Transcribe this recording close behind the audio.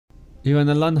You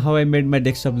wanna learn how I made my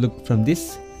desktop look from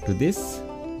this to this?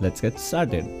 Let's get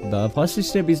started. The first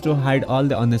step is to hide all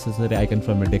the unnecessary icons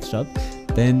from your desktop.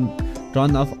 Then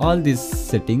turn off all these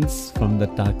settings from the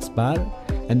taskbar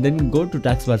and then go to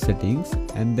taskbar settings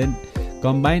and then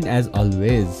combine as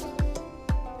always.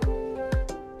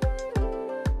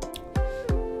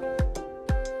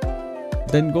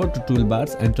 Then go to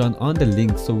toolbars and turn on the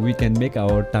link so we can make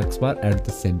our taskbar at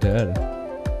the center.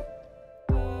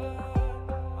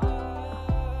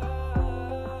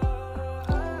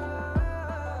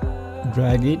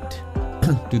 Drag it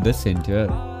to the center.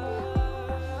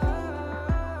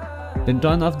 Then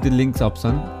turn off the links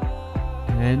option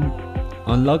and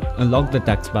unlock the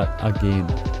taskbar again.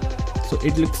 So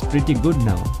it looks pretty good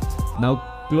now. Now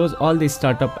close all the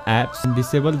startup apps and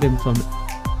disable them from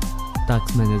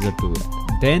Task Manager tool.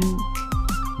 Then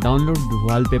download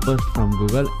wallpapers from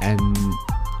Google and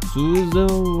choose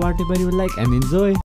whatever you like and enjoy.